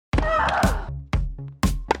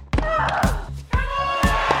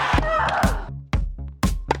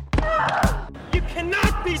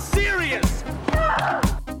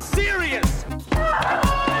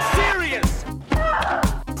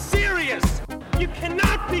You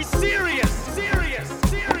cannot be serious.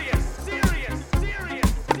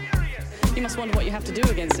 You must wonder what you have to do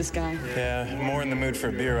against this guy. Yeah, I'm more in the mood for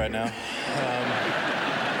a beer right now.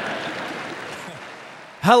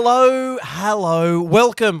 Hello.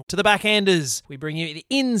 Welcome to the Backhanders. We bring you the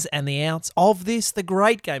ins and the outs of this, the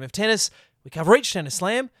great game of tennis. We cover each tennis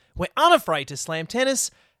slam. We're unafraid to slam tennis.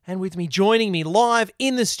 And with me, joining me live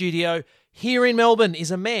in the studio here in Melbourne, is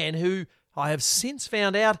a man who I have since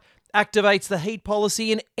found out activates the heat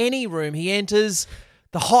policy in any room he enters.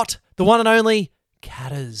 The one and only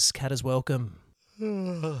Catters. Catters, welcome.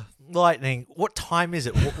 Lightning, what time is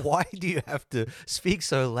it? Why do you have to speak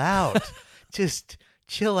so loud? Just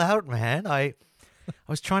chill out, man. I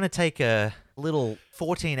was trying to take a little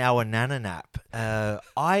 14-hour nana nap.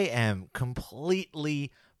 I am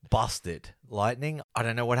completely busted, Lightning. I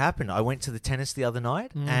don't know what happened. I went to the tennis the other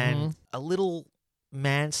night and a little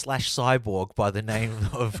man/cyborg by the name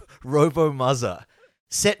of Robo Muzza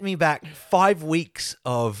set me back 5 weeks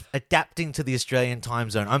of adapting to the Australian time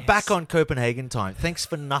zone. I'm back on Copenhagen time. Thanks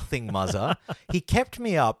for nothing, Muzza. He kept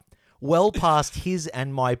me up well past his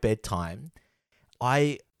and my bedtime.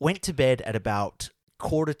 I went to bed at about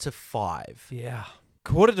 4:45. Yeah.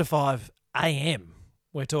 4:45 a.m.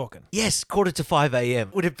 we're talking. Yes, 4:45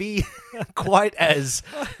 a.m. Would it be quite as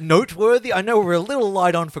noteworthy? I know we're a little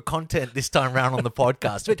light on for content this time around on the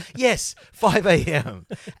podcast, but yes, 5 a.m.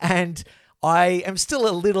 And I am still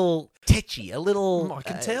a little tetchy, I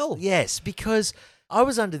can tell. Yes, because I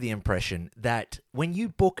was under the impression that when you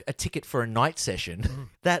book a ticket for a night session,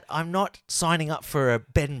 that I'm not signing up for a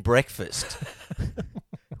bed and breakfast,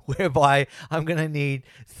 whereby I'm going to need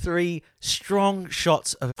 3 strong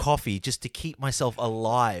shots of coffee just to keep myself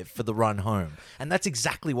alive for the run home. And that's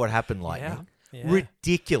exactly what happened, Lightning. Yeah.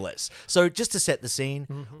 Ridiculous. So just to set the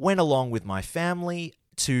scene, went along with my family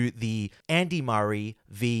to the Andy Murray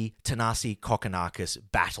v. Thanasi Kokkinakis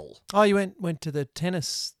battle. Oh, you went to the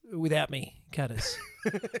tennis without me, Catters.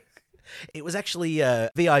 It was actually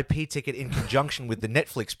a VIP ticket in conjunction with the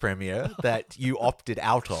Netflix premiere that you opted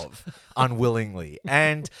out of unwillingly.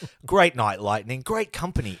 And great night, Lightning. Great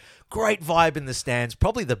company. Great vibe in the stands.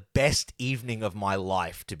 Probably the best evening of my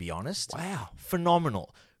life, to be honest. Wow.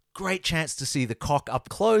 Phenomenal. Great chance to see the cock up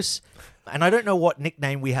close. And I don't know what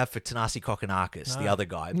nickname we have for Thanasi Kokkinakis, the other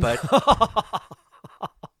guy, but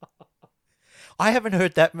I haven't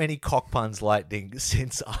heard that many cock puns, Lightning,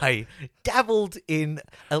 since I dabbled in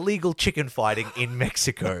illegal chicken fighting in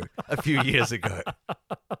Mexico a few years ago.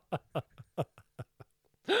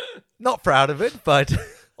 Not proud of it, but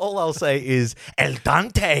all I'll say is El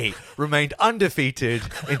Dante remained undefeated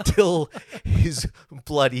until his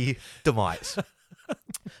bloody demise.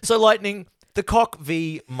 So, Lightning, the Cock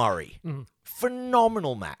v. Murray.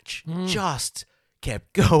 Phenomenal match. Just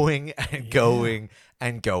kept going and going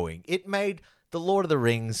and going. It made The Lord of the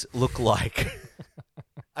Rings look like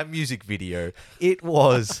a music video. It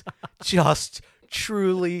was just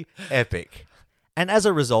truly epic. And as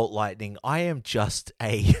a result, Lightning, I am just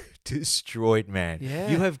a destroyed man. Yeah.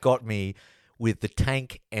 You have got me with the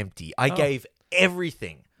tank empty. I gave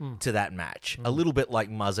everything to that match. A little bit like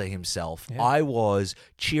Muzza himself. Yeah. I was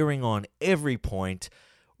cheering on every point,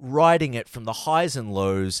 riding it from the highs and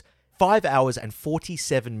lows. 5 hours and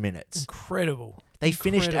 47 minutes. Incredible. They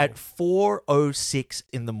finished at 4:06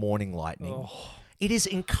 in the morning, Lightning. Oh. It is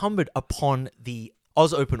incumbent upon the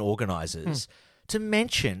Aus Open organisers to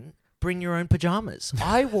mention bring your own pajamas.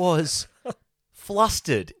 I was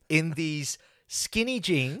flustered in these skinny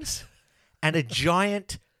jeans and a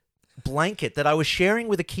giant blanket that I was sharing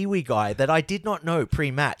with a Kiwi guy that I did not know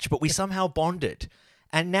pre-match, but we somehow bonded.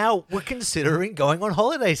 And now we're considering going on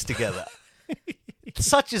holidays together.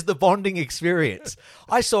 Such is the bonding experience.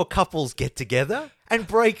 I saw couples get together and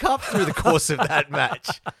break up through the course of that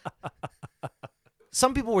match.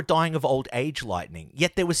 Some people were dying of old age, Lightning,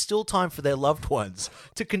 yet there was still time for their loved ones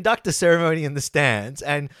to conduct a ceremony in the stands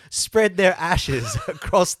and spread their ashes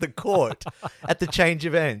across the court at the change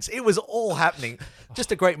of ends. It was all happening. Just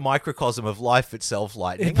a great microcosm of life itself,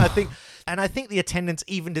 Lightning. I think the attendance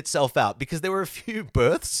evened itself out because there were a few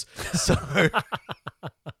births. So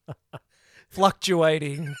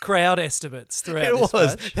Fluctuating crowd estimates throughout it this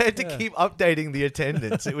was. match. They had to keep updating the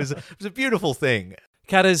attendance. It was a beautiful thing.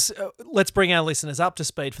 Catters, let's bring our listeners up to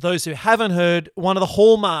speed. For those who haven't heard, one of the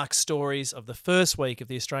hallmark stories of the first week of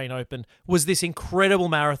the Australian Open was this incredible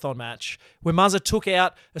marathon match where Muzza took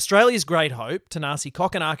out Australia's great hope, Thanasi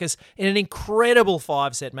Kokkinakis, in an incredible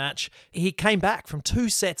 5-set match. He came back from 2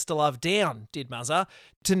 sets to love down, did Muzza,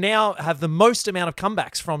 to now have the most amount of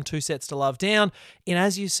comebacks from 2 sets to love down in,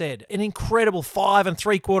 as you said, an incredible 5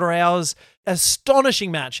 3/4 hours,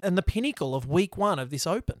 astonishing match and the pinnacle of week 1 of this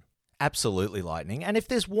Open. Absolutely, Lightning. And if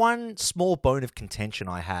there's one small bone of contention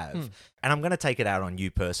I have, and I'm going to take it out on you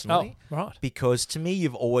personally. Oh, right. Because to me,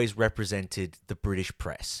 you've always represented the British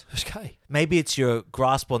press. Okay. Maybe it's your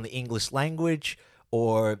grasp on the English language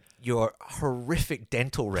or your horrific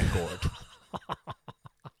dental record.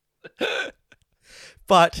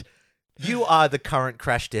 But you are the current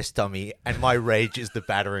crash test dummy, and my rage is the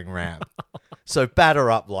battering ram. So batter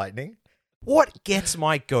up, Lightning. What gets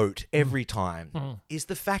my goat every time is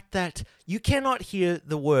the fact that you cannot hear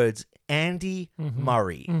the words Andy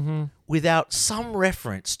Murray without some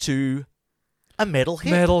reference to a metal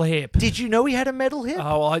hip. Metal hip. Did you know he had a metal hip?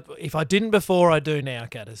 Oh, if I didn't before, I do now,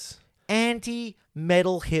 Catters. Andy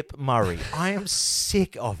Metal Hip Murray. I am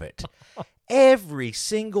sick of it. Every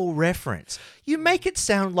single reference. You make it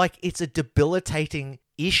sound like it's a debilitating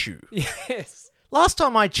issue. Yes. Last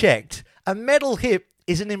time I checked, a metal hip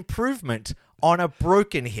is an improvement on a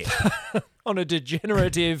broken hip. On a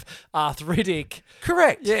degenerative, arthritic.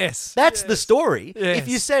 Correct. Yes. That's the story. Yes. If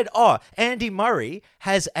you said, oh, Andy Murray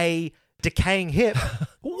has a decaying hip,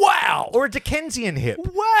 wow, or a Dickensian hip,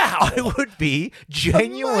 Wow. I would be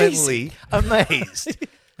genuinely amazed.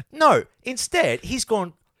 No, instead, he's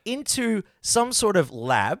gone into some sort of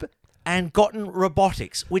lab and gotten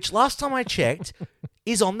robotics, which last time I checked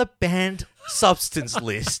is on the banned substance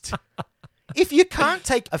list. If you can't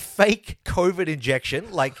take a fake COVID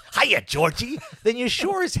injection like, hiya, Georgie, then you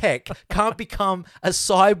sure as heck can't become a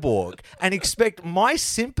cyborg and expect my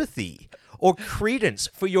sympathy or credence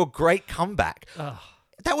for your great comeback.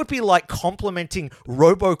 That would be like complimenting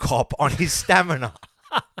RoboCop on his stamina.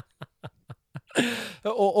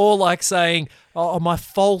 Or like saying, oh, my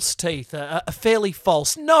false teeth are fairly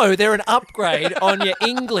false. No, they're an upgrade on your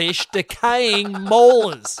English decaying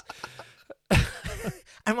molars.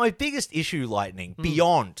 And my biggest issue, Lightning,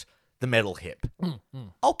 beyond the metal hip,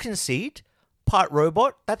 I'll concede, part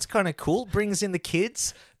robot, that's kind of cool, brings in the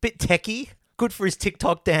kids, bit techie, good for his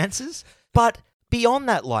TikTok dances. But beyond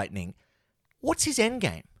that, Lightning, what's his end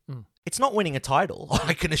game? It's not winning a title.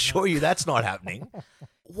 I can assure you that's not happening.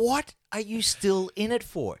 What are you still in it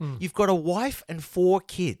for? You've got a wife and 4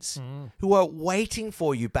 kids who are waiting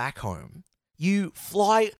for you back home. You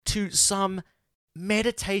fly to some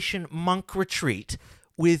meditation monk retreat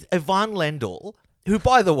with Ivan Lendl, who,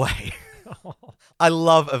 by the way, I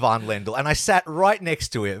love Ivan Lendl, and I sat right next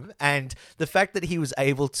to him, and the fact that he was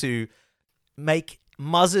able to make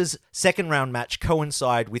Muzza's second round match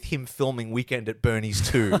coincide with him filming Weekend at Bernie's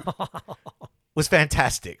 2 was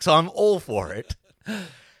fantastic. So I'm all for it.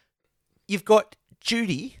 You've got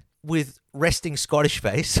Judy with resting Scottish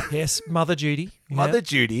face. Yes, Mother Judy. Mother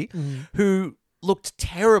Judy, who looked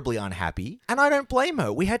terribly unhappy, and I don't blame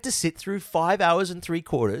her. We had to sit through 5 hours and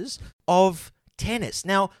 3/4 of tennis.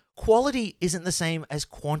 Now, quality isn't the same as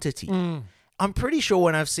quantity. I'm pretty sure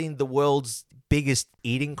when I've seen the world's biggest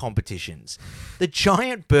eating competitions, the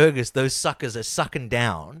giant burgers those suckers are sucking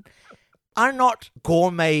down are not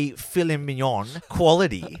gourmet filet mignon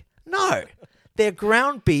quality. No, they're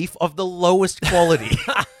ground beef of the lowest quality.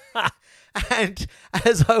 And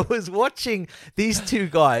as I was watching these two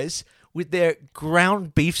guys with their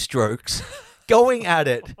ground beef strokes going at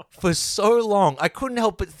it for so long, I couldn't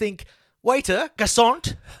help but think, waiter,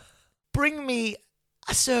 garçon, bring me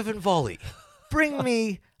a serve and volley. Bring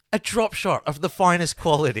me a drop shot of the finest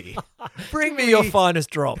quality. Bring me your finest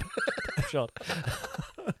drop shot.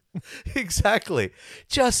 Exactly.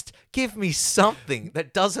 Just give me something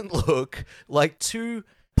that doesn't look like 2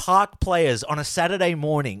 park players on a Saturday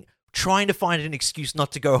morning trying to find an excuse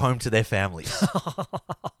not to go home to their families.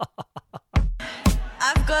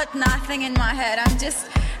 I've got nothing in my head. I'm just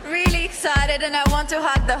really excited and I want to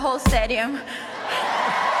hug the whole stadium.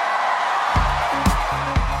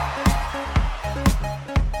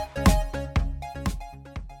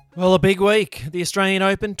 Well, a big week, the Australian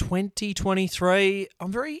Open 2023.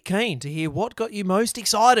 I'm very keen to hear what got you most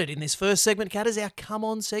excited in this first segment. Kat, is our Come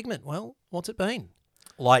On segment. Well, what's it been?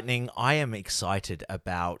 Lightning, I am excited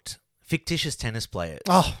about fictitious tennis players.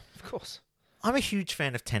 Oh, of course. I'm a huge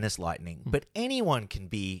fan of tennis, Lightning, but anyone can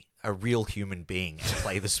be a real human being and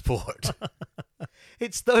play the sport.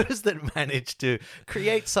 It's those that manage to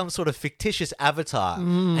create some sort of fictitious avatar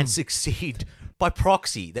and succeed by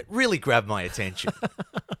proxy that really grab my attention.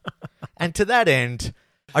 And to that end,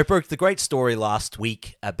 I broke the great story last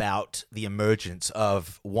week about the emergence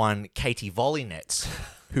of one Katie Volynets,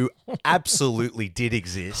 who absolutely did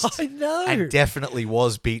exist. I know. And definitely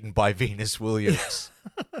was beaten by Venus Williams.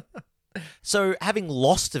 So, having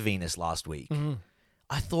lost to Venus last week,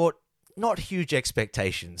 I thought not huge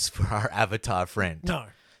expectations for our avatar friend. No.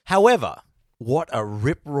 However, what a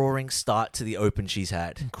rip-roaring start to the Open she's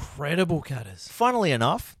had. Incredible, Catters. Funnily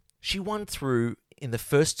enough, She won through in the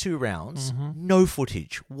first 2 rounds, no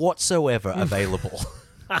footage whatsoever available.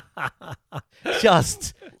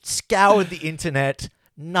 Just scoured the internet,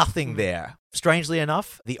 nothing there. Strangely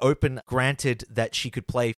enough, the Open granted that she could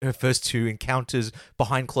play her first 2 encounters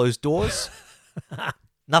behind closed doors.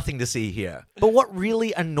 Nothing to see here. But what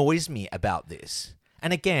really annoys me about this,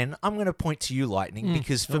 and again, I'm going to point to you, Lightning,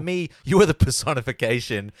 because for me, you are the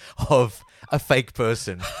personification of a fake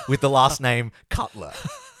person with the last name Cutler.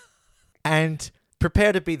 And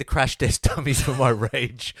prepare to be the crash test dummy for my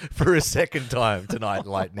rage for a second time tonight,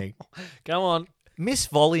 Lightning. Go on. Miss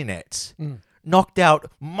Volley Nets knocked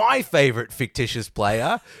out my favourite fictitious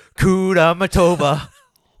player, Kudamatova.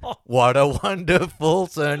 What a wonderful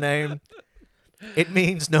surname. It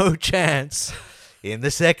means no chance in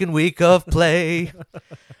the second week of play.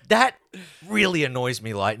 That really annoys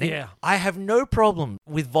me, Lightning. Yeah. I have no problem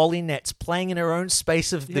with Volley Nets playing in her own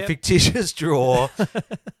space of the fictitious draw,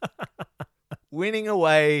 winning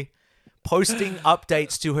away, posting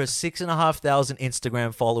updates to her 6,500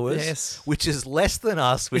 Instagram followers, which is less than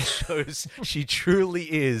us, which shows she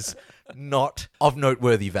truly is not of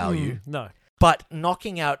noteworthy value. No. But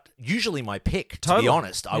knocking out usually my pick, to be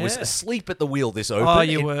honest. I was asleep at the wheel this Open. Oh,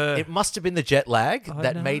 you were. It must have been the jet lag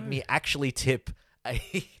that made me actually tip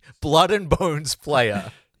a blood and bones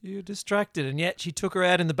player. You were distracted, and yet she took her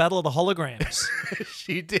out in the Battle of the Holograms.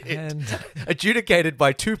 She did. And adjudicated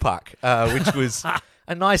by Tupac, which was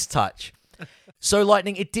a nice touch. So,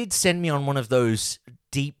 Lightning, it did send me on one of those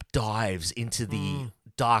deep dives into the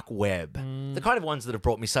dark web. The kind of ones that have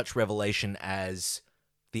brought me such revelation as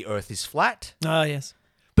the Earth is flat. Oh, yes.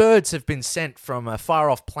 Birds have been sent from a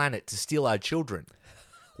far-off planet to steal our children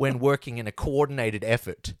when working in a coordinated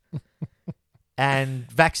effort. And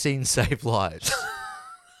vaccines save lives.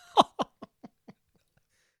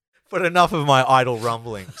 But enough of my idle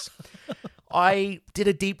rumblings. I did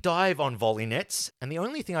a deep dive on Volley Nets, and the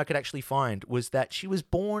only thing I could actually find was that she was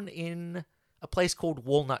born in a place called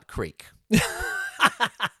Walnut Creek.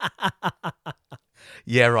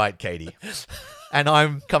 Yeah, right, Katie. And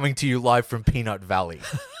I'm coming to you live from Peanut Valley.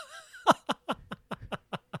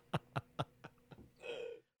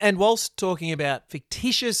 And whilst talking about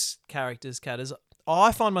fictitious characters, Catters,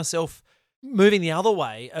 I find myself moving the other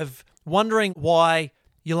way of wondering why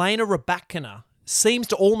Jelena Rybakina seems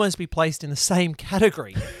to almost be placed in the same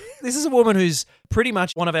category. This is a woman who's pretty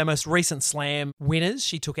much one of our most recent slam winners.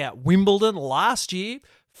 She took out Wimbledon last year,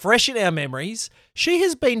 fresh in our memories. She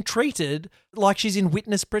has been treated like she's in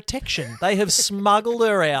witness protection. They have smuggled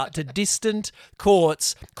her out to distant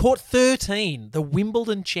courts. Court 13, the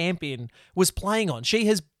Wimbledon champion, was playing on. She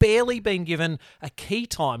has barely been given a key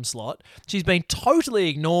time slot. She's been totally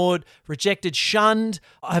ignored, rejected, shunned.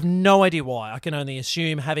 I have no idea why. I can only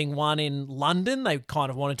assume, having won in London, they kind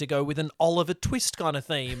of wanted to go with an Oliver Twist kind of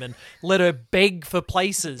theme and let her beg for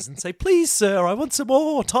places and say, please, sir, I want some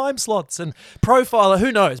more time slots, and profile her.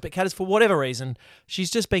 Who knows? But Catters, for whatever reason,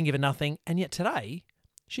 she's just been given nothing. And yet today,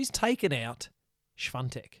 she's taken out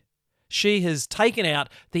Swiatek. She has taken out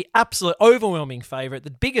the absolute overwhelming favourite, the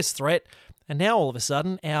biggest threat, and now all of a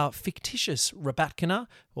sudden, our fictitious Rybakina,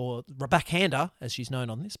 or Rybakhander, as she's known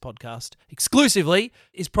on this podcast exclusively,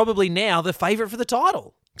 is probably now the favourite for the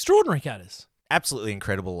title. Extraordinary, Catters. Absolutely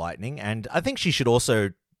incredible, Lightning. And I think she should also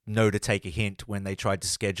know to take a hint when they tried to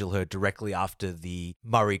schedule her directly after the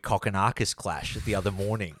Murray-Kokkinakis clash the other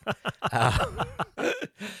morning.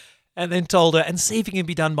 And then told her, and see if it can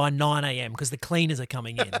be done by 9 a.m. because the cleaners are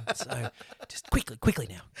coming in. So just quickly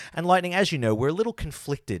now. And Lightning, as you know, we're a little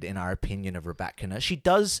conflicted in our opinion of Rybakina. She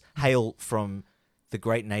does hail from the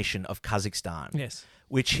great nation of Kazakhstan, Yes.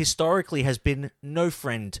 which historically has been no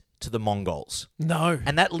friend to the Mongols. No.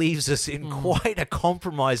 And that leaves us in quite a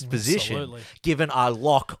compromised position, Absolutely. given our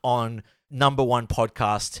lock on #1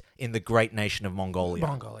 podcast in the great nation of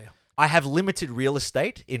Mongolia. I have limited real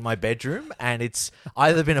estate in my bedroom, and it's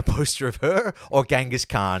either been a poster of her or Genghis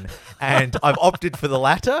Khan, and I've opted for the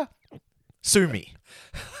latter. Sue me.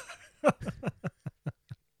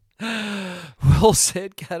 Well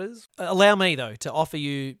said, Catters. Allow me, though, to offer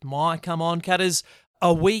you my come on, Catters.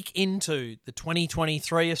 A week into the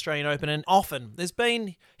 2023 Australian Open, and often there's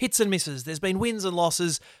been hits and misses, there's been wins and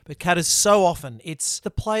losses, but Catters, so often it's the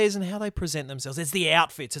players and how they present themselves. It's the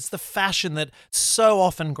outfits, it's the fashion that so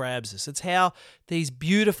often grabs us. It's how these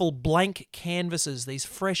beautiful blank canvases, these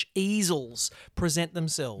fresh easels present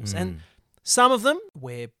themselves. And some of them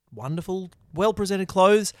wear wonderful, well-presented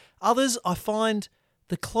clothes. Others, I find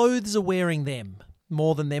the clothes are wearing them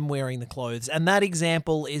more than them wearing the clothes. And that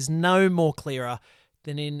example is no more clearer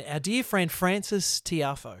than in our dear friend Frances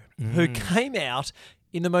Tiafoe, who came out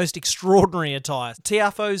in the most extraordinary attire.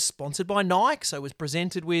 Tiafoe's sponsored by Nike, so was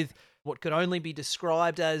presented with what could only be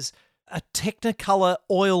described as a Technicolor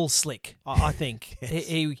oil slick, I think. Yes.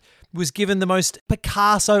 He was given the most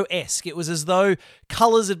Picasso-esque. It was as though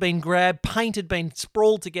colours had been grabbed, paint had been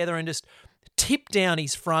sprawled together and just tipped down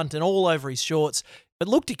his front and all over his shorts. It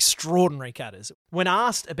looked extraordinary, Cutters. When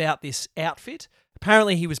asked about this outfit,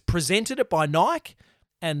 apparently he was presented it by Nike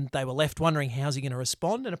and they were left wondering how's he going to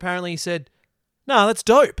respond. And apparently he said, "No, that's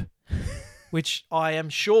dope," which I am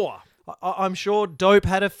sure. I'm sure Dope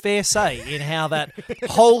had a fair say in how that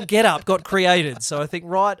whole get-up got created. So I think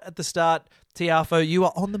right at the start, Tiafoe, you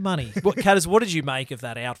are on the money. Cutters, what did you make of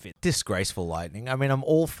that outfit? Disgraceful, Lightning. I mean, I'm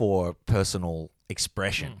all for personal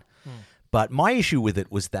expression. But my issue with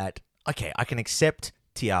it was that, okay, I can accept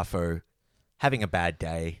Tiafoe having a bad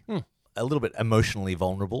day, a little bit emotionally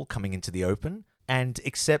vulnerable coming into the Open, and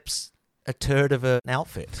accepts a turd of an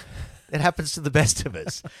outfit. It happens to the best of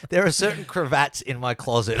us. There are certain cravats in my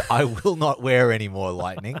closet I will not wear anymore,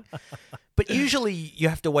 Lightning. But usually you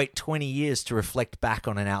have to wait 20 years to reflect back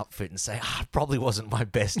on an outfit and say, it probably wasn't my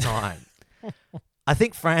best time. I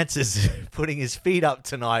think Francis, putting his feet up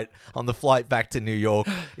tonight on the flight back to New York,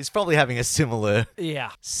 is probably having a similar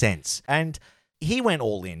sense. And he went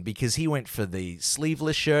all in because he went for the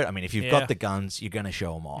sleeveless shirt. I mean, if you've got the guns, you're going to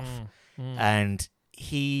show them off. And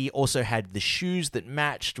he also had the shoes that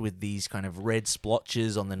matched with these kind of red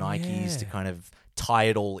splotches on the Nikes to kind of tie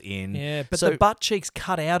it all in. Yeah, but the butt cheeks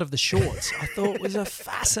cut out of the shorts, I thought was a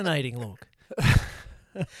fascinating look.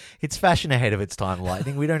 It's fashion ahead of its time,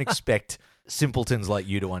 Lightning. We don't expect simpletons like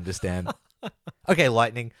you to understand. Okay,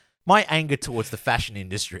 Lightning, my anger towards the fashion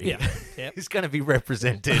industry is going to be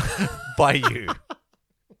represented by you.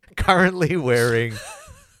 Currently wearing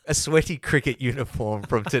a sweaty cricket uniform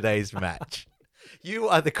from today's match. You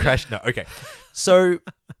are the crash. No, okay. So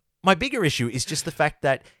my bigger issue is just the fact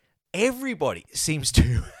that everybody seems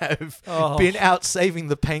to have been out saving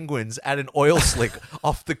the penguins at an oil slick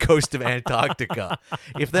off the coast of Antarctica.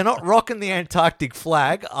 If they're not rocking the Antarctic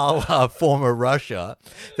flag, a la former Russia,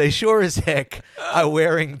 they sure as heck are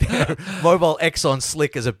wearing their Mobile Exxon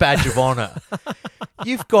slick as a badge of honor.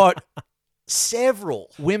 You've got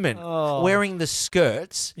several women wearing the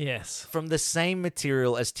skirts from the same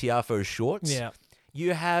material as Tiafoe's shorts. Yeah.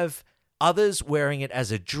 You have others wearing it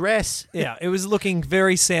as a dress. Yeah, it was looking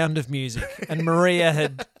very Sound of Music, and Maria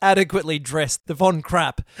had adequately dressed the Von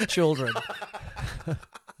Krapp children.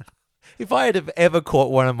 If I had have ever caught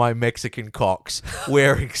one of my Mexican cocks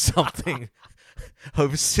wearing something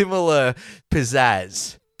of similar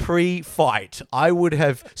pizzazz pre-fight, I would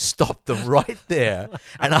have stopped them right there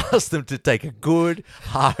and asked them to take a good,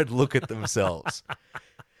 hard look at themselves.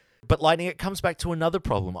 But, Lightning, it comes back to another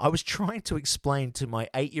problem. I was trying to explain to my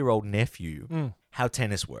 8-year-old nephew how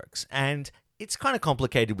tennis works, and it's kind of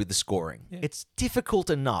complicated with the scoring. Yeah. It's difficult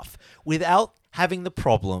enough without having the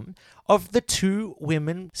problem of the two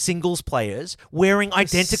women singles players wearing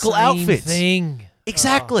identical outfits. Thing.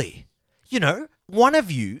 Exactly. You know, one of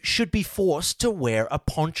you should be forced to wear a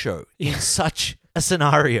poncho in such a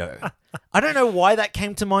scenario. I don't know why that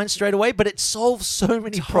came to mind straight away, but it solves so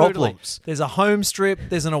many problems. There's a home strip,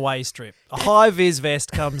 there's an away strip. A high-vis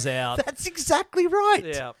vest comes out. That's exactly right.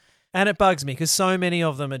 Yeah. And it bugs me because so many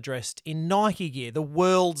of them are dressed in Nike gear, the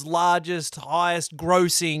world's largest, highest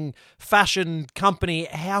grossing fashion company.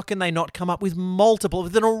 How can they not come up with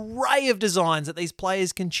with an array of designs that these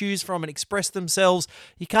players can choose from and express themselves?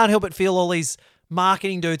 You can't help but feel all these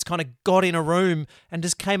marketing dudes kind of got in a room and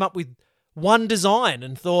just came up with one design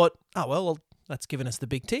and thought, oh, well, that's given us the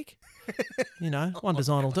big tick. You know, one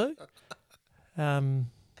design will do. No,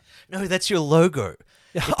 that's your logo.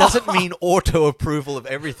 It doesn't mean auto approval of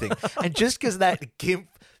everything. And just because that gimp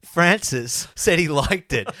Francis said he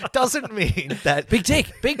liked it doesn't mean that... Big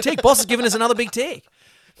tick. Boss has given us another big tick.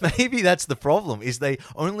 Maybe that's the problem, is they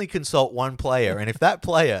only consult one player. And if that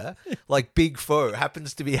player, like Big Foe,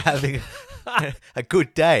 happens to be having a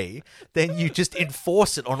good day, then you just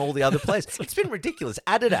enforce it on all the other players. It's been ridiculous.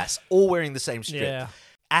 Adidas, all wearing the same strip. Yeah.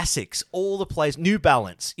 Asics, all the players, New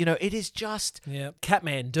Balance. You know, it is just... Yeah.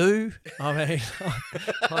 Kathmandu, I mean,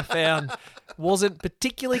 I found wasn't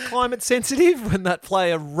particularly climate sensitive when that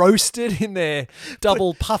player roasted in their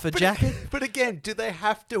double puffer jacket. But again, do they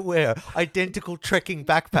have to wear identical trekking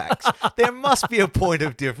backpacks? There must be a point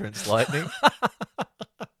of difference, Lightning.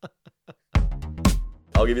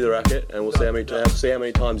 I'll give you the racket and we'll see how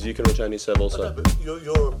many times you can return your serve also. No, but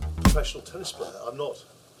you're a professional tennis player. I'm not.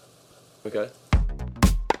 Okay.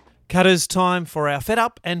 Cutters, time for our Fed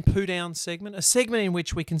Up and Poo Down segment, a segment in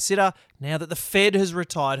which we consider, now that the Fed has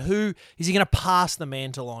retired, who is he going to pass the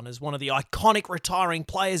mantle on as one of the iconic retiring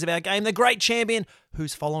players of our game, the great champion,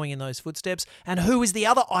 who's following in those footsteps, and who is the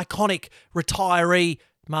other iconic retiree,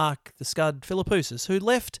 Mark the Scud Philippoussis, who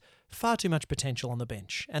left far too much potential on the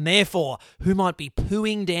bench, and therefore who might be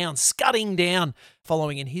pooing down, scudding down,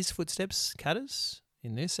 following in his footsteps. Cutters,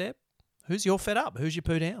 in this ep, who's your Fed Up? Who's your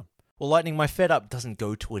Poo Down? Well, Lightning, my Fed Up doesn't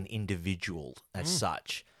go to an individual as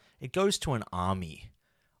such. It goes to an army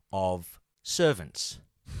of servants,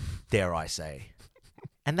 dare I say.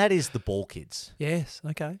 And that is the ball kids. Yes,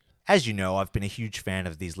 okay. As you know, I've been a huge fan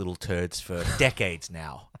of these little turds for decades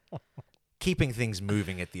now. Keeping things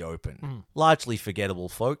moving at the Open. Largely forgettable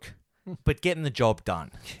folk, but getting the job done.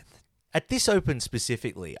 At this Open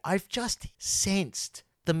specifically, I've just sensed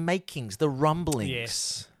the makings, the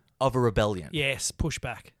rumblings of a rebellion. Yes,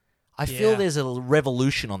 pushback. I feel there's a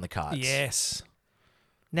revolution on the cards. Yes.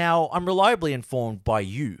 Now, I'm reliably informed by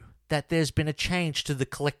you that there's been a change to the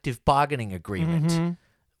collective bargaining agreement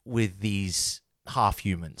with these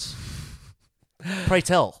half-humans. Pray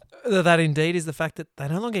tell. That indeed is the fact that they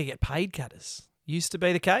no longer get paid, Cutters. Used to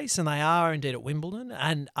be the case, and they are indeed at Wimbledon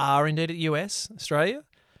and are indeed at US, Australia.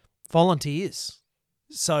 Volunteers.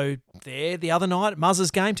 So there, the other night at Muzza's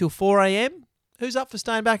game till 4 a.m. Who's up for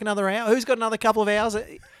staying back another hour? Who's got another couple of hours?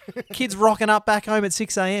 Kids rocking up back home at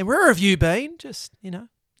 6 a.m. Where have you been? Just,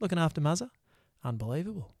 looking after Muzza.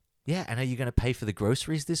 Unbelievable. Yeah, and are you going to pay for the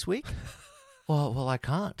groceries this week? Well, I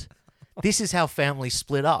can't. This is how families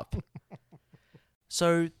split up.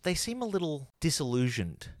 So they seem a little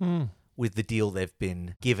disillusioned with the deal they've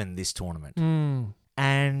been given this tournament.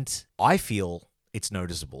 And I feel it's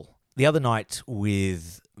noticeable. The other night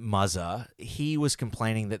with Muzza, he was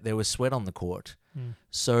complaining that there was sweat on the court.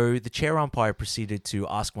 So the chair umpire proceeded to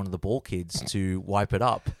ask one of the ball kids to wipe it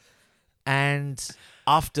up. And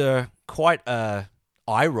after quite a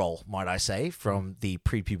eye roll, might I say, from the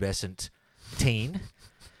prepubescent teen,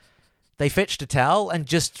 they fetched a towel and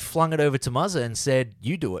just flung it over to Muzza and said,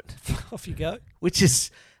 "You do it." Off you go. Which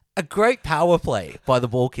is a great power play by the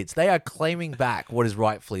ball kids. They are claiming back what is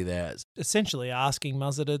rightfully theirs. Essentially asking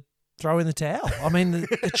Muzza to throw in the towel. I mean,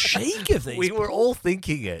 the cheek of these. We were all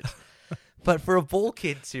thinking it. But for a ball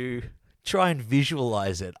kid to try and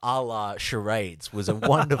visualize it a la charades was a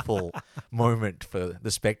wonderful moment for the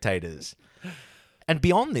spectators. And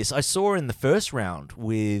beyond this, I saw in the first round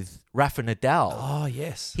with Rafa Nadal. Oh,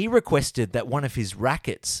 yes. He requested that one of his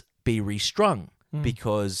rackets be restrung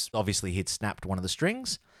because obviously he'd snapped one of the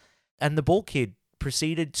strings. And the ball kid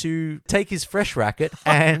proceeded to take his fresh racket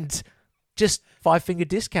and just 5-finger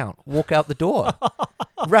discount, walk out the door.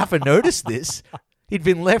 Rafa noticed this. He'd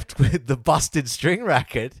been left with the busted string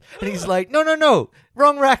racket. And he's like, no,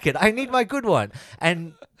 wrong racket. I need my good one.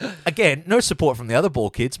 And again, no support from the other ball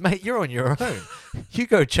kids. Mate, you're on your own. You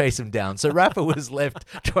go chase him down. So Rafa was left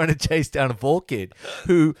trying to chase down a ball kid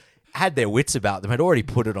who had their wits about them, had already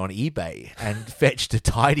put it on eBay and fetched a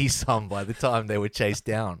tidy sum by the time they were chased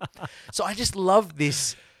down. So I just love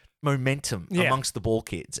this momentum amongst the ball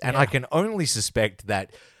kids. And I can only suspect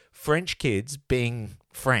that French kids, being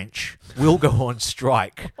French, will go on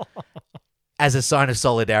strike as a sign of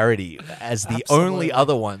solidarity, as the only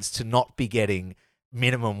other ones to not be getting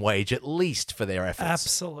minimum wage, at least for their efforts.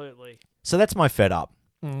 Absolutely. So that's my Fed Up.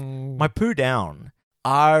 My Poo Down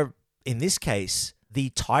are, in this case, the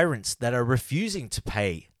tyrants that are refusing to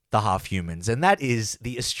pay the half-humans, and that is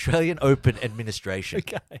the Australian Open administration.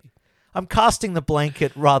 Okay. I'm casting the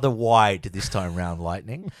blanket rather wide this time round,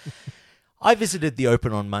 Lightning. I visited the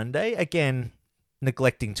Open on Monday, again,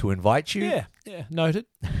 neglecting to invite you. Yeah, noted.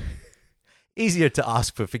 Easier to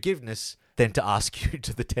ask for forgiveness than to ask you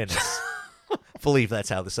to the tennis. Believe that's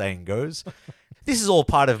how the saying goes. This is all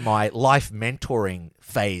part of my life mentoring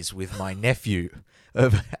phase with my nephew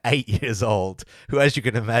of 8 years old, who, as you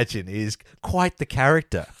can imagine, is quite the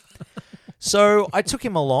character. So I took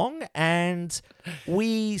him along and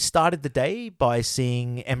we started the day by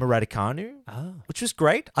seeing Emma Raducanu, which was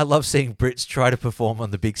great. I love seeing Brits try to perform on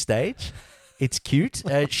the big stage. It's cute.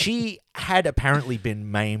 She had apparently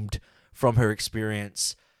been maimed from her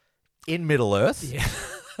experience in Middle-earth. Yeah.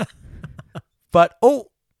 But,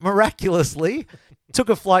 miraculously, took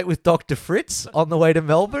a flight with Dr. Fritz on the way to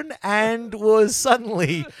Melbourne and was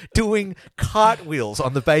suddenly doing cartwheels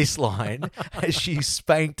on the baseline as she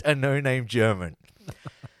spanked a no-name German.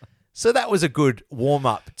 So that was a good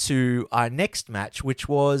warm-up to our next match, which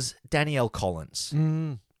was Danielle Collins.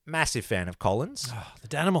 Massive fan of Collins. Oh, the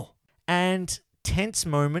Danimal. And tense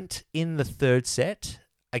moment in the third set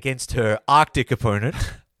against her Arctic opponent,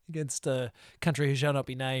 against a country who shall not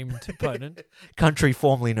be named opponent. Country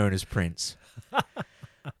formerly known as Prince.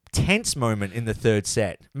 Tense moment in the third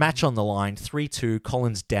set. Match on the line, 3-2,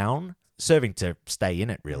 Collins down, serving to stay in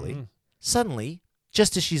it, really. Suddenly,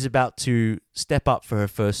 just as she's about to step up for her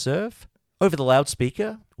first serve, over the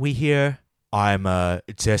loudspeaker, we hear, I'm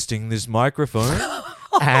testing this microphone,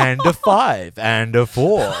 and a 5, and a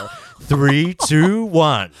 4, 3, 2,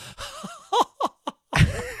 1.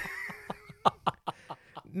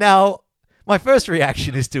 Now, my first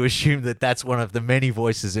reaction is to assume that that's one of the many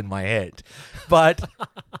voices in my head. But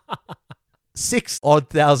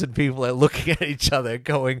 6,000 people are looking at each other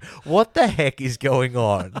going, what the heck is going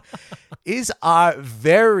on? Is our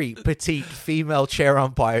very petite female chair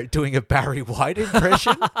umpire doing a Barry White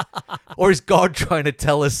impression? Or is God trying to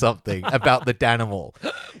tell us something about the Danimal?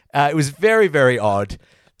 It was very, very odd.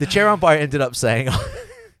 The chair umpire ended up saying,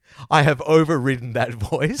 I have overridden that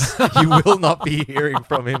voice. You will not be hearing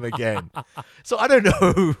from him again. So I don't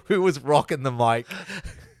know who was rocking the mic,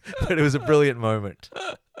 but it was a brilliant moment.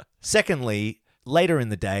 Secondly, later in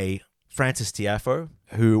the day, Francis Tiafoe,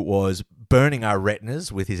 who was burning our retinas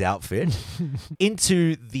with his outfit,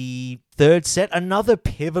 into the third set, another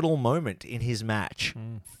pivotal moment in his match,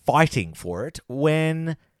 fighting for it,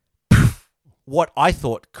 when what I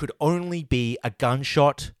thought could only be a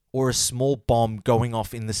gunshot or a small bomb going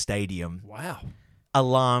off in the stadium. Wow.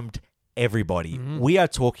 Alarmed everybody. We are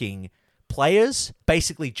talking players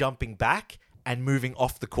basically jumping back and moving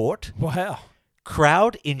off the court. Wow.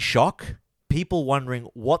 Crowd in shock. People wondering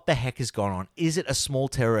what the heck has gone on. Is it a small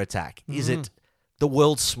terror attack? Is it the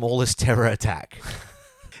world's smallest terror attack?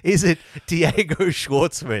 Is it Diego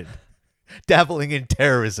Schwartzman dabbling in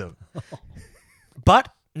terrorism? But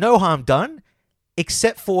no harm done.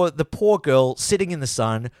 Except for the poor girl sitting in the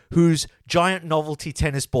sun whose giant novelty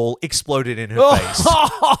tennis ball exploded in her face.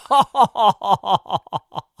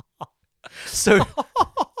 So,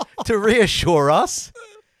 to reassure us,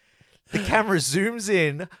 the camera zooms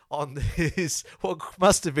in on this, what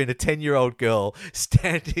must have been a 10-year-old girl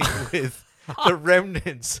standing with the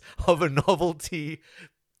remnants of a novelty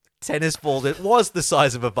tennis ball that was the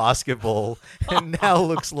size of a basketball and now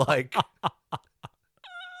looks like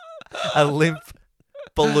a limp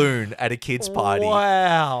balloon at a kid's party.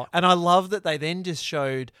 Wow. And I love that they then just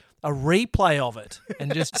showed a replay of it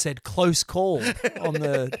and just said close call on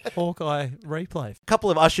the Hawkeye replay. A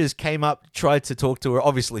couple of ushers came up, tried to talk to her.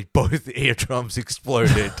 Obviously, both eardrums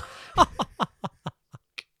exploded.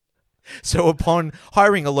 So upon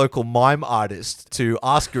hiring a local mime artist to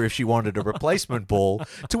ask her if she wanted a replacement ball,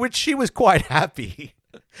 to which she was quite happy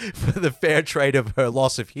for the fair trade of her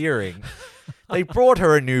loss of hearing, they brought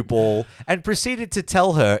her a new ball and proceeded to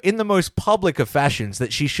tell her in the most public of fashions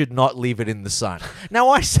that she should not leave it in the sun. Now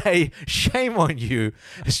I say, shame on you,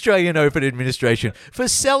 Australian Open administration, for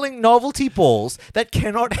selling novelty balls that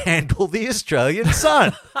cannot handle the Australian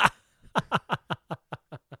sun.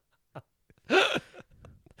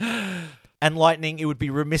 And Lightning, it would be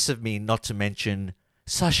remiss of me not to mention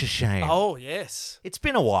Sasha Shame. Oh, yes. It's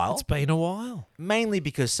been a while. It's been a while. Mainly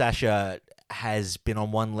because Sasha has been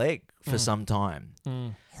on one leg for some time.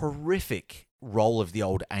 Horrific roll of the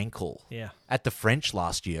old ankle at the French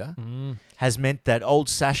last year has meant that old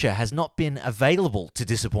Sasha has not been available to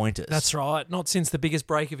disappoint us. That's right. Not since the biggest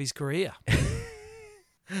break of his career.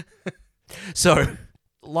 So,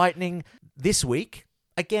 Lightning this week,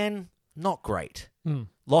 again, not great.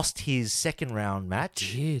 Lost his second round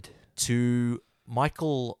match to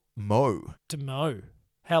Michael Moe. To Mo.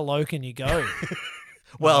 How low can you go?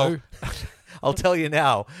 Well, I'll tell you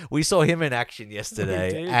now. We saw him in action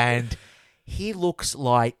yesterday, and he looks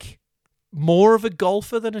like more of a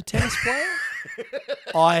golfer than a tennis player?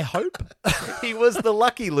 I hope. He was the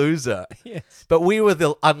lucky loser. Yes. But we were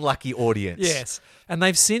the unlucky audience. Yes. And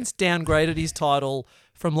they've since downgraded his title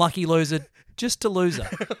from lucky loser just to loser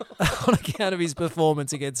on account of his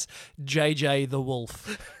performance against JJ the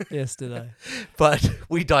Wolf yesterday. But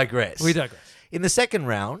we digress. We digress. In the second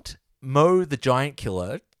round, Mo the Giant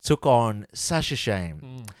Killer took on Sasha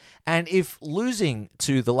Shame. And if losing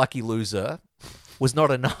to the lucky loser was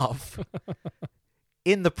not enough,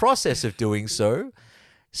 in the process of doing so,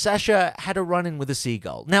 Sasha had a run-in with a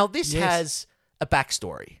seagull. Now, this has a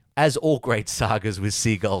backstory, as all great sagas with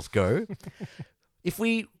seagulls go. If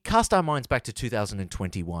we cast our minds back to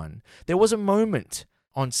 2021, there was a moment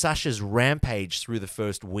on Sasha's rampage through the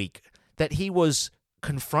first week that he was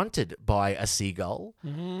confronted by a seagull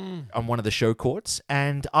on one of the show courts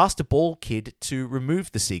and asked a ball kid to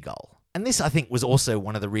remove the seagull. And this, I think, was also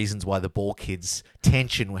one of the reasons why the ball kid's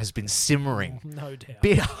tension has been simmering. No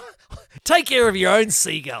doubt. Take care of your own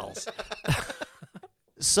seagulls.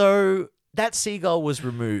 So that seagull was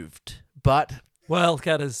removed, but Well,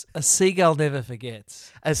 Cutters, a seagull never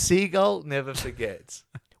forgets. a seagull never forgets.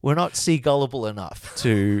 We're not seagullable enough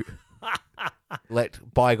to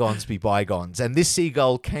let bygones be bygones. And this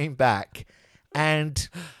seagull came back and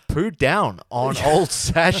pooed down on old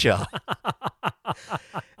Sasha.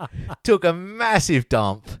 Took a massive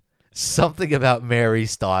dump. Something about Mary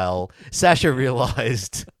style. Sasha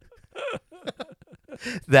realized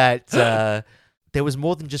that there was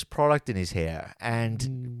more than just product in his hair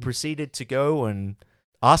and proceeded to go and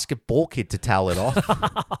ask a ball kid to towel it off,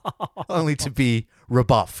 only to be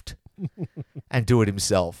rebuffed and do it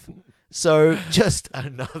himself. So just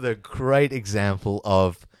another great example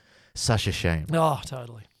of such a shame. Oh,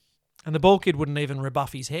 totally. And the ball kid wouldn't even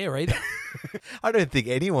rebuff his hair either. I don't think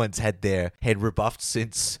anyone's had their head rebuffed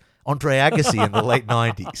since Andre Agassi in the late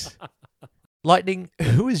 90s. Lightning,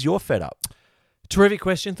 who is your fed up? Terrific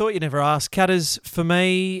question. Thought you'd never ask. Cutters, for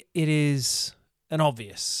me, it is an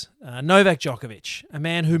obvious. Novak Djokovic, a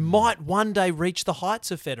man who might one day reach the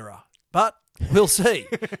heights of Federer. But we'll see.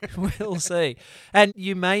 We'll see. And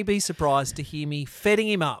you may be surprised to hear me fedding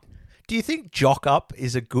him up. Do you think Jock Up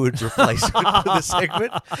is a good replacement for the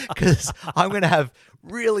segment? Because I'm going to have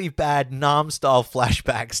really bad Nam-style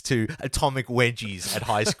flashbacks to atomic wedgies at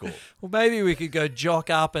high school. Well, maybe we could go Jock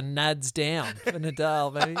Up and Nads down for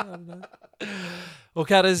Nadal, maybe. I don't know. Well,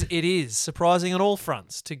 Cutters, it is surprising on all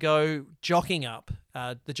fronts to go jocking up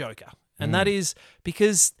the Joker. And that is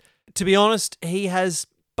because, to be honest, he has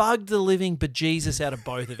bugged the living bejesus out of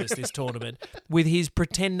both of us this tournament with his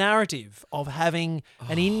pretend narrative of having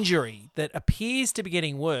an injury that appears to be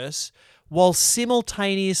getting worse while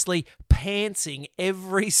simultaneously pantsing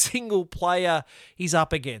every single player he's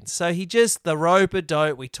up against. So he just, the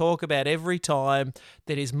rope-a-dope we talk about every time,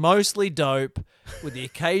 that is mostly dope with the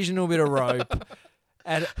occasional bit of rope.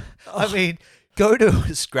 And I mean, go to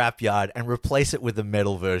a scrapyard and replace it with a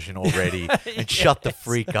metal version already and shut the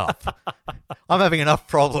freak up. I'm having enough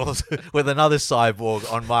problems with another cyborg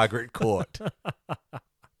on Margaret Court.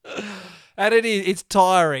 And it's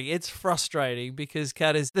tiring, it's frustrating because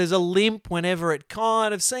there's a limp whenever it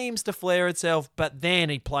kind of seems to flare itself, but then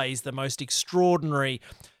he plays the most extraordinary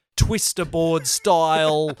twister board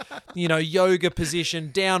style, yoga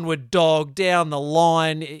position, downward dog, down the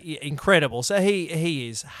line, incredible. So he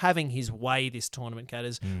is having his way this tournament,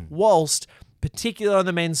 Cutters, whilst particularly on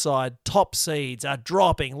the men's side, top seeds are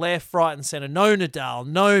dropping left, right and centre. No Nadal,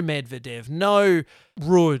 no Medvedev, no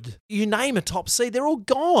Ruud. You name a top seed, they're all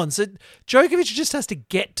gone. So Djokovic just has to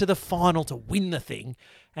get to the final to win the thing.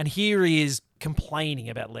 And here he is complaining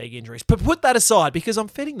about leg injuries. But put that aside because I'm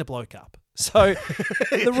fetting the bloke up. So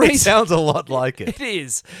the reason It sounds a lot like it. It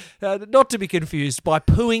is. Not to be confused by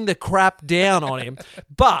pooing the crap down on him.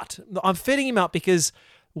 But I'm fetting him up because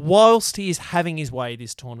whilst he is having his way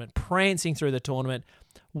this tournament, prancing through the tournament,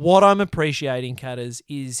 what I'm appreciating, Cutters,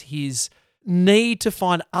 is his need to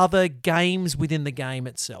find other games within the game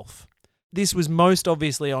itself. This was most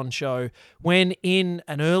obviously on show when in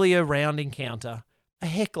an earlier round encounter, a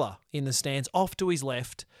heckler in the stands off to his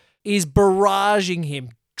left is barraging him,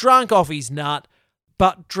 drunk off his nut,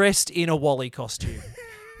 but dressed in a Wally costume,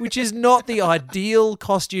 which is not the ideal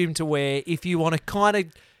costume to wear if you want to kind of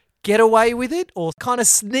get away with it or kind of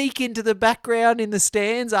sneak into the background in the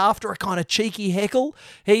stands after a kind of cheeky heckle.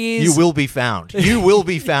 You will be found. You will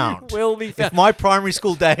be found. You will be found. If my primary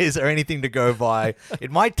school days are anything to go by,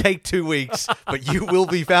 it might take 2 weeks, but you will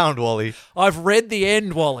be found, Wally. I've read the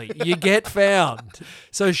end, Wally. You get found.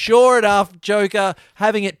 So sure enough, Joker,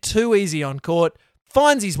 having it too easy on court,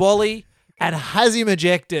 finds his Wally and has him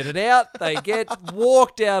ejected. And out they get,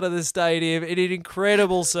 walked out of the stadium in an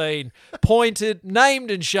incredible scene. Pointed, named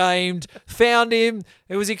and shamed, found him.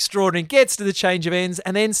 It was extraordinary. Gets to the change of ends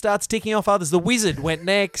and then starts ticking off others. The Wizard went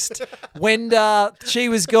next. Wenda, she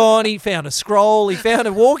was gone. He found a scroll. He found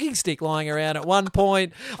a walking stick lying around at one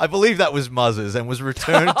point. I believe that was Muzza's and was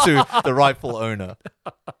returned to the rightful owner.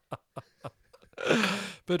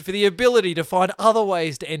 But for the ability to find other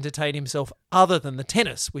ways to entertain himself other than the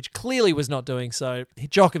tennis, which clearly was not doing so,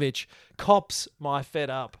 Djokovic cops my fed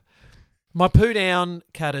up. My poo down,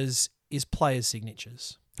 Cutters, is players'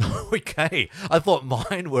 signatures. Okay. I thought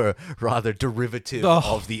mine were rather derivative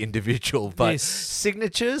of the individual, but Yes.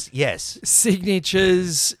 signatures, yes.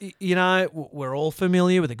 Signatures, we're all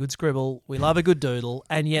familiar with a good scribble. We love a good doodle.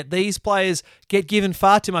 And yet these players get given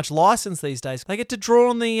far too much license these days. They get to draw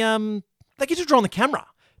on the camera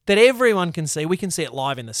that everyone can see. We can see it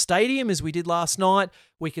live in the stadium as we did last night.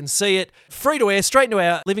 We can see it free to air, straight into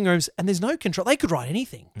our living rooms, and there's no control. They could write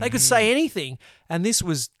anything. They could say anything. And this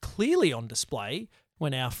was clearly on display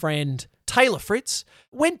when our friend Taylor Fritz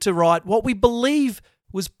went to write what we believe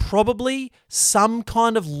was probably some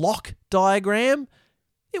kind of lock diagram.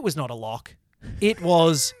 It was not a lock. It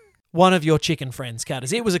was one of your chicken friends,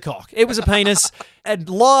 Catters. It was a cock. It was a penis. And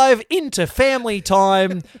live into family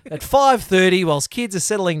time at 5:30 whilst kids are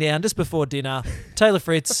settling down just before dinner, Taylor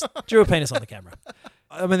Fritz drew a penis on the camera.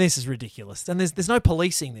 I mean, this is ridiculous. And there's no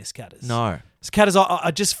policing this, Catters. No. So, Catters,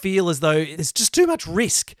 I just feel as though it's just too much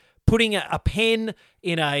risk putting a pen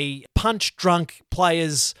in a punch-drunk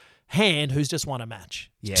player's hand who's just won a match.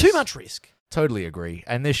 It's Yes. too much risk. Totally agree.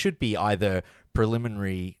 And there should be either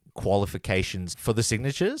preliminary qualifications for the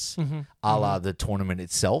signatures, a la the tournament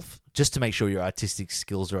itself, just to make sure your artistic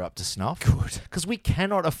skills are up to snuff. Good. Because we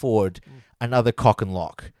cannot afford another cock and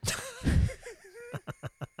lock.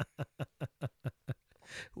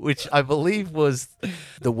 Which I believe was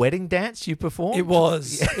the wedding dance you performed. It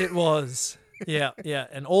was. Yeah. It was. Yeah, yeah.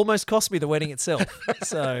 And almost cost me the wedding itself.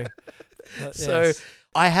 So, yes.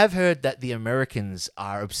 I have heard that the Americans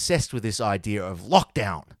are obsessed with this idea of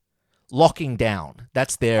lockdown. Locking down.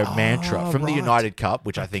 That's their mantra from the United Cup,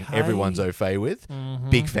 which I think everyone's au fait with.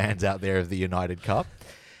 Big fans out there of the United Cup.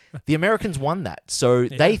 The Americans won that. So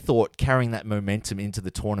they thought carrying that momentum into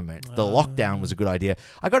the tournament, the lockdown was a good idea.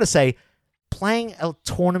 I got to say, playing a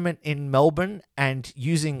tournament in Melbourne and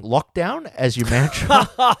using lockdown as your mantra,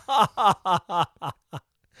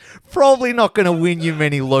 probably not going to win you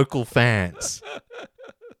many local fans.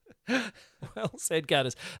 Well said,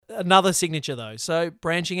 Gatters. Another signature, though. So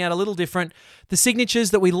branching out a little different. The signatures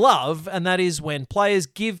that we love, and that is when players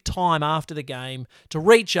give time after the game to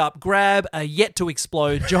reach up, grab a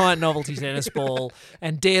yet-to-explode giant novelty tennis ball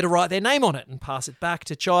and dare to write their name on it and pass it back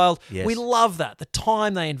to child. Yes. We love that. The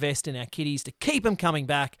time they invest in our kiddies to keep them coming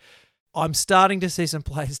back. I'm starting to see some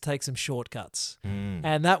players take some shortcuts.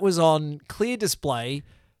 And that was on clear display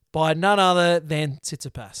by none other than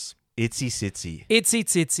Tsitsipas. Itsy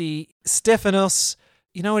Stefanos.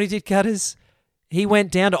 You know what he did, Cutters? He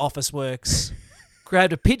went down to Office Works,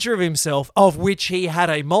 grabbed a picture of himself, of which he had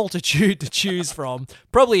a multitude to choose from,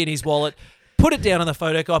 probably in his wallet, put it down on the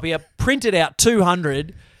photocopier, printed out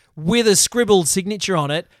 200 with a scribbled signature on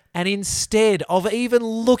it, and instead of even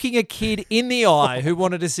looking a kid in the eye who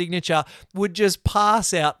wanted a signature, would just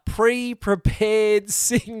pass out pre-prepared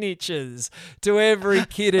signatures to every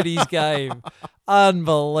kid at his game.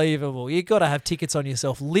 Unbelievable. You've got to have tickets on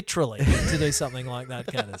yourself, literally, to do something like that,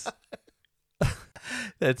 Catters.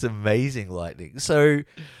 That's amazing, Lightning. So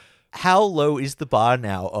how low is the bar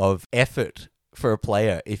now of effort for a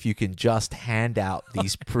player if you can just hand out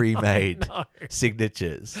these pre-made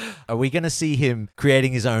signatures? Are we going to see him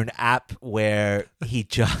creating his own app where he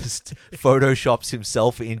just photoshops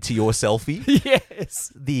himself into your selfie?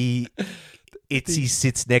 Yes. The Itsy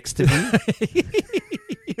sits next to me.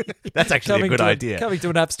 That's actually a good idea. Coming to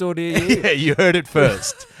an app store near you. Yeah, you heard it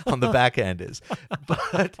first on the backhanders.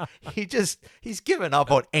 But he's given up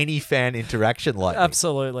on any fan interaction like that.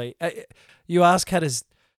 Absolutely. You ask Catters,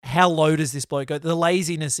 how low does this bloke go? The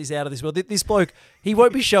laziness is out of this world. This bloke, he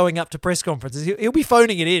won't be showing up to press conferences. He'll be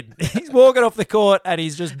phoning it in. He's walking off the court and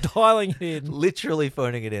he's just dialing it in. Literally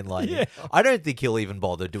phoning it in like Yeah. I don't think he'll even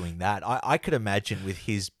bother doing that. I could imagine with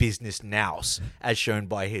his business nous, as shown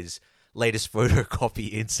by his latest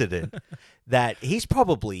photocopy incident, that he's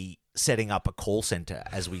probably setting up a call center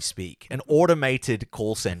as we speak, an automated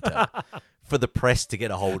call center for the press to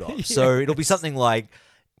get a hold of. So it'll be something like,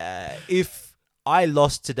 if I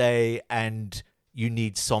lost today and you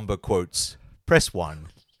need somber quotes, press 1.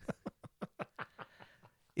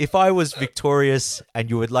 If I was victorious and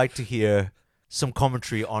you would like to hear some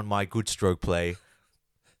commentary on my good stroke play,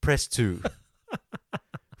 press 2.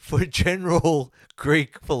 For general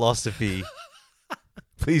Greek philosophy,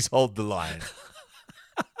 please hold the line.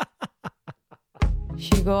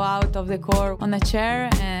 She go out of the court on a chair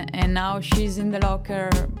and now she's in the locker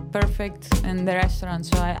perfect in the restaurant.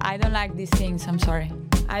 So I don't like these things, I'm sorry.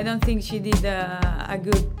 I don't think she did a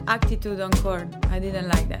good attitude on court. I didn't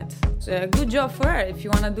like that. It's a good job for her. If you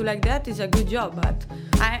want to do like that, it's a good job. But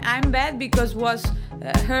I'm bad because was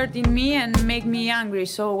hurting me and make me angry.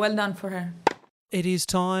 So well done for her. It is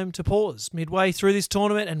time to pause midway through this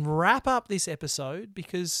tournament and wrap up this episode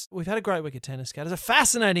because we've had a great week of tennis, Cat. It's a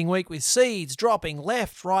fascinating week with seeds dropping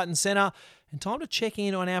left, right and centre, and time to check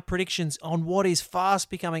in on our predictions on what is fast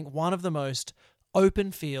becoming one of the most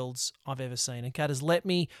open fields I've ever seen. And Cat, let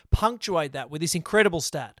me punctuate that with this incredible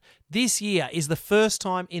stat. This year is the first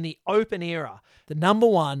time in the Open era the number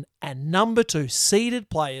 1 and number 2 seeded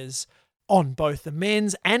players on both the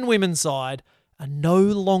men's and women's side are no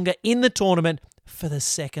longer in the tournament for the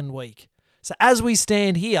second week. So as we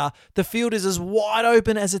stand here, the field is as wide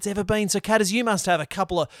open as it's ever been. So, Catters, you must have a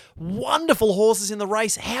couple of wonderful horses in the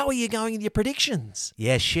race. How are you going with your predictions?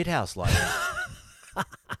 Yeah, shithouse like that.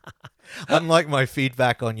 Unlike my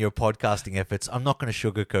feedback on your podcasting efforts, I'm not going to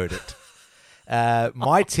sugarcoat it.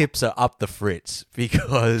 My tips are up the fritz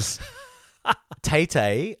because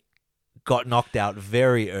Tay got knocked out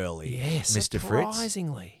very early. Yes, Mr. Fritz.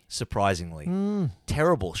 Surprisingly.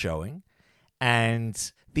 Terrible showing.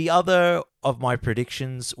 And the other of my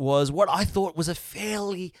predictions was what I thought was a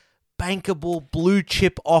fairly bankable blue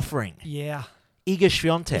chip offering. Yeah. Iga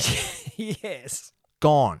Swiatek. Yes.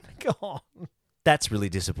 Gone. That's really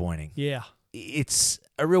disappointing. Yeah. It's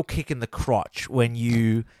a real kick in the crotch when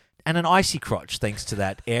you... And an icy crotch, thanks to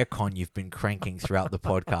that aircon you've been cranking throughout the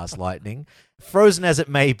podcast, Lightning. Frozen as it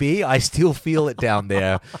may be, I still feel it down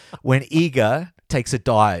there when Iga takes a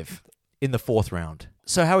dive in the 4th round.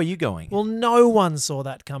 So how are you going? Well, no one saw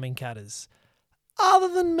that coming, Catters, other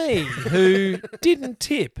than me, who didn't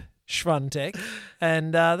tip Swiatek.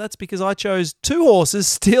 And that's because I chose 2 horses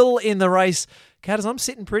still in the race. Catters, I'm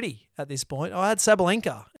sitting pretty at this point. I had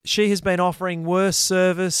Sabalenka. She has been offering worse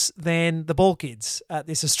service than the ball kids at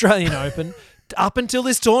this Australian Open up until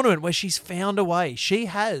this tournament where she's found a way. She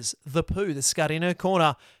has the scud in her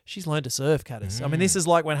corner. She's learned to serve, Catters. I mean, this is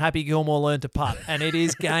like when Happy Gilmore learned to putt, and it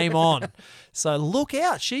is game on. So look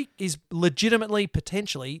out. She is legitimately,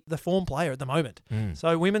 potentially, the form player at the moment.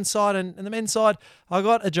 So women's side and the men's side, I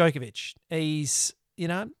got a Djokovic. He's...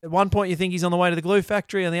 at one point you think he's on the way to the glue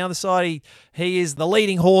factory. On the other side, he is the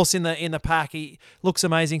leading horse in the pack. He looks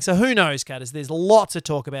amazing. So who knows, Catters? There's lots of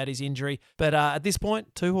talk about his injury. But at this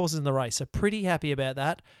point, 2 horses in the race. So pretty happy about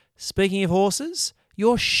that. Speaking of horses,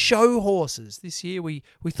 your show horses. This year we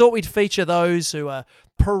thought we'd feature those who are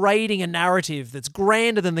parading a narrative that's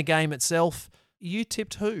grander than the game itself. You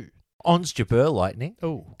tipped who? Ons Jabeur, Lightning.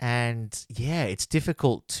 Oh. And yeah, it's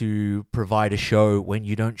difficult to provide a show when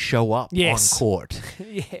you don't show up on court.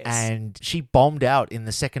 Yes. And she bombed out in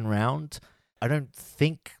the 2nd round. I don't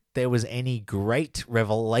think there was any great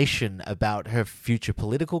revelation about her future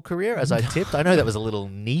political career as I tipped. I know that was a little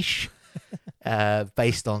niche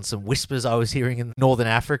based on some whispers I was hearing in Northern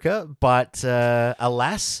Africa, but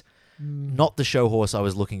alas... Not the show horse I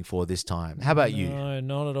was looking for this time. How about you? No,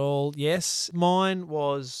 not at all. Yes, mine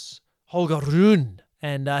was Holger Rune,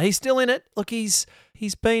 and he's still in it. Look, he's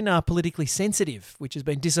been politically sensitive, which has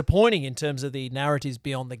been disappointing in terms of the narratives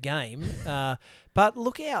beyond the game. But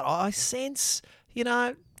look out, I sense,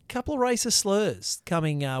 a couple of racist slurs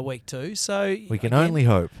coming week 2. So we can only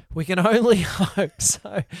hope. We can only hope.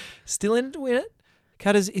 So still in it to win it.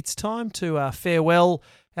 Cutters, it's time to farewell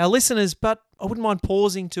our listeners, but I wouldn't mind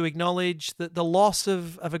pausing to acknowledge the loss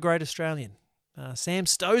of a great Australian. Sam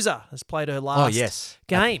Stosur has played her last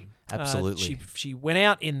game. Absolutely. She went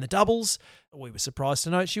out in the doubles. We were surprised to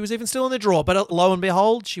note she was even still in the draw, but lo and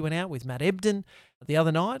behold, she went out with Matt Ebden the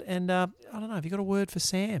other night. And I don't know, have you got a word for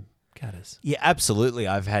Sam, Cutters? Yeah, absolutely.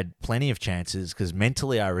 I've had plenty of chances because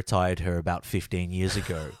mentally I retired her about 15 years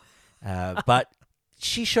ago. But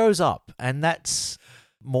she shows up, and that's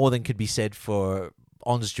more than could be said for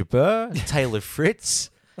Ons Jabeur, Taylor Fritz,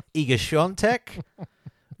 Iga Swiatek,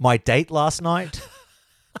 my date last night.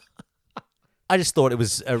 I just thought it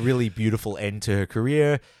was a really beautiful end to her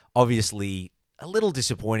career. Obviously, a little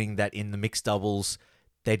disappointing that in the mixed doubles,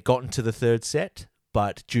 they'd gotten to the 3rd set,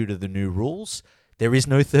 but due to the new rules, there is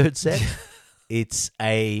no 3rd set. It's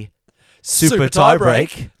a super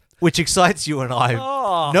tie-break, which excites you and I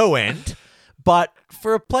no end. But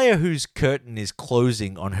for a player whose curtain is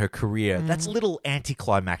closing on her career, that's a little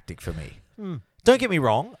anticlimactic for me. Don't get me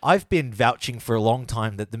wrong. I've been vouching for a long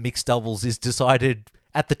time that the mixed doubles is decided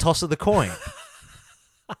at the toss of the coin.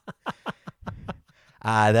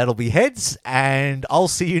 That'll be heads, and I'll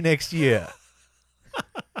see you next year.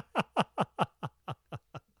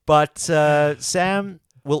 But Sam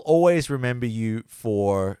will always remember you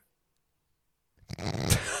for...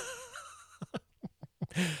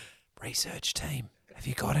 Research team, have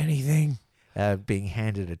you got anything? Being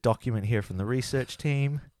handed a document here from the research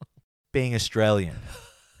team. Being Australian.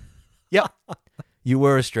 Yep, you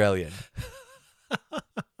were Australian.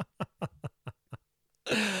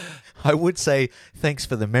 I would say thanks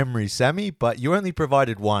for the memory, Sammy, but you only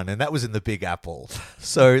provided one, and that was in the Big Apple.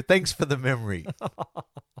 So thanks for the memory.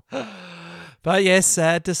 But yes,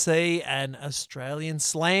 sad to see an Australian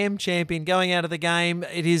Slam champion going out of the game.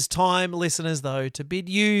 It is time, listeners, though, to bid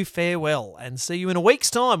you farewell and see you in a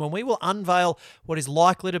week's time when we will unveil what is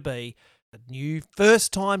likely to be a new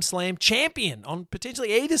first-time slam champion on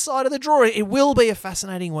potentially either side of the draw. It will be a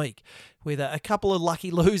fascinating week with a couple of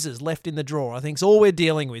lucky losers left in the draw. I think it's all we're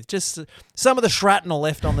dealing with. Just some of the shrapnel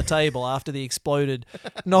left on the table after the exploded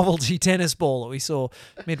novelty tennis ball that we saw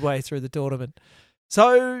midway through the tournament.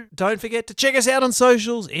 So don't forget to check us out on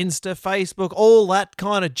socials, Insta, Facebook, all that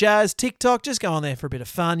kind of jazz. TikTok, just go on there for a bit of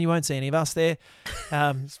fun. You won't see any of us there.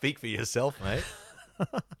 Speak for yourself, mate.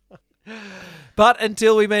 But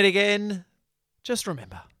until we meet again, just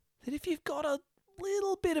remember that if you've got a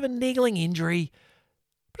little bit of a niggling injury,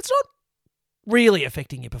 but it's not really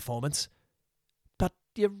affecting your performance, but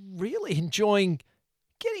you're really enjoying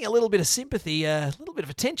getting a little bit of sympathy, a little bit of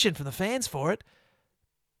attention from the fans for it,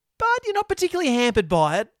 but you're not particularly hampered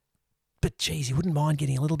by it, but geez, you wouldn't mind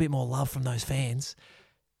getting a little bit more love from those fans,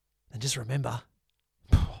 then just remember,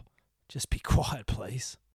 just be quiet,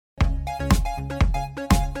 please.